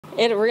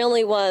It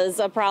really was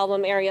a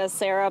problem area,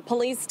 Sarah.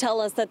 Police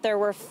tell us that there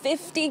were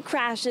 50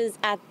 crashes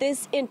at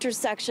this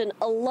intersection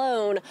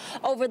alone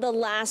over the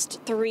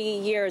last 3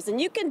 years.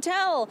 And you can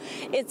tell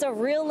it's a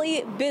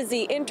really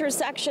busy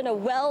intersection, a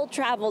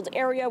well-traveled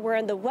area. We're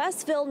in the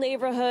Westville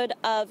neighborhood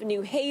of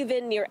New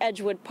Haven near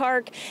Edgewood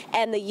Park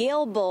and the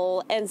Yale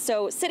Bowl. And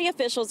so city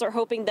officials are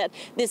hoping that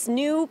this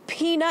new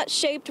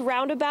peanut-shaped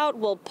roundabout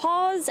will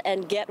pause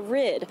and get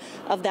rid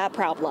of that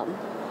problem.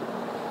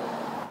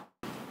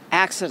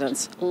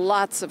 Accidents,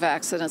 lots of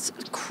accidents,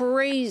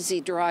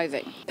 crazy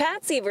driving.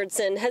 Pat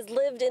Sievertson has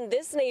lived in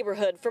this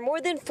neighborhood for more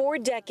than 4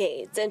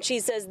 decades, and she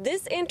says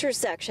this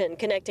intersection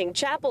connecting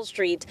Chapel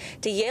Street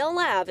to Yale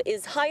Ave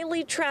is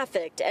highly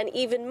trafficked and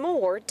even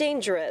more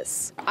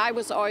dangerous. I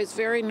was always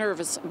very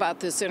nervous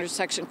about this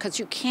intersection because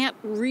you can't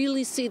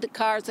really see the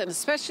cars, and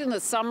especially in the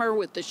summer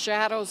with the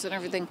shadows and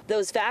everything.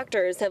 Those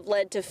factors have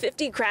led to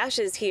 50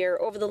 crashes here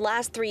over the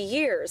last 3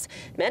 years,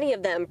 many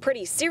of them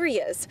pretty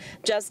serious.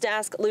 Just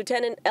ask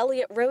Lieutenant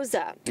Elliot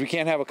Rosa. We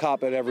can't have a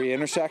cop at every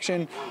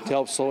intersection to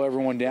help slow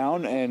everyone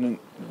down, and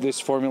this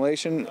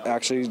formulation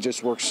actually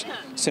just works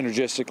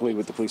synergistically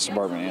with the police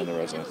department and the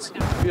residents.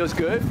 Feels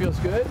good, feels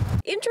good.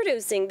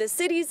 Introducing the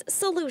city's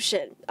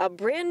solution, a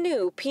brand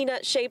new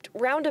peanut-shaped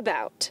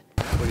roundabout.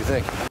 What do you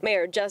think?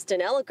 Mayor Justin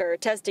Elliker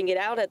testing it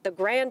out at the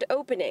grand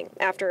opening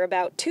after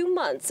about 2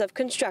 months of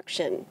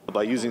construction.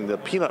 By using the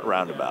peanut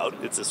roundabout,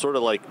 it's sort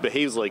of like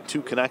behaves like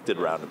two connected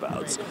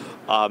roundabouts.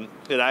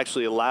 It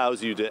actually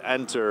allows you to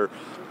enter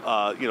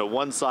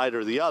one side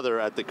or the other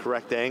at the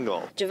correct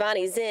angle.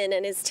 Giovanni Zinn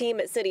and his team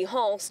at City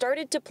Hall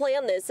started to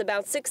plan this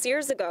about 6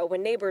 years ago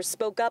when neighbors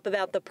spoke up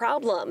about the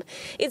problem.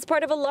 It's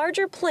part of a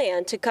larger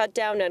plan to cut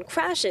down on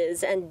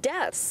crashes and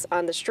deaths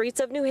on the streets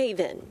of New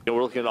Haven.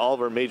 We're looking at all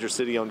of our major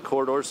city-owned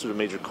corridors through the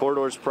Major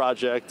Corridors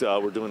Project.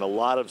 We're doing a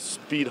lot of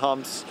speed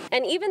humps.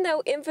 And even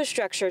though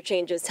infrastructure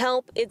changes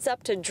help, it's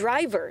up to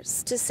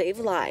drivers to save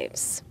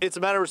lives. It's a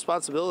matter of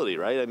responsibility,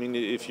 right? I mean,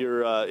 if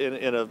you're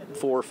in a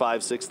 4,000,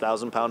 5,000,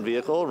 6,000 pound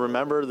vehicle,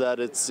 remember that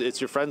it's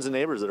your friends and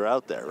neighbors that are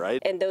out there,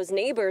 right? And those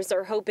neighbors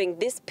are hoping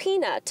this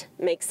peanut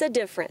makes a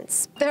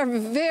difference. They're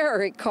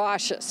very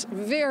cautious,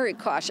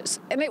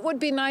 and it would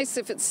be nice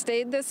if it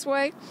stayed this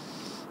way.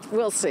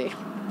 We'll see.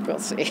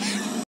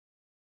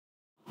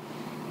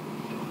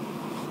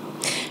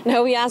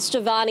 Now, we asked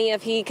Giovanni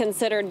if he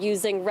considered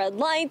using red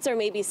lights or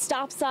maybe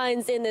stop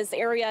signs in this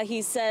area.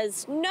 He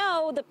says,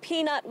 no, the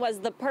peanut was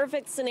the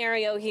perfect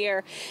scenario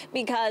here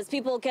because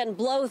people can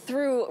blow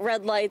through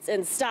red lights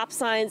and stop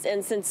signs.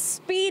 And since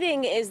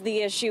speeding is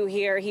the issue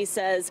here, he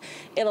says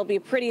it'll be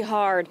pretty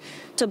hard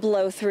to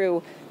blow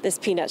through this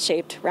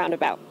peanut-shaped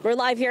roundabout. We're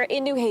live here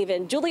in New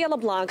Haven. Julia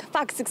LeBlanc,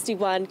 Fox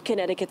 61,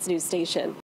 Connecticut's news station.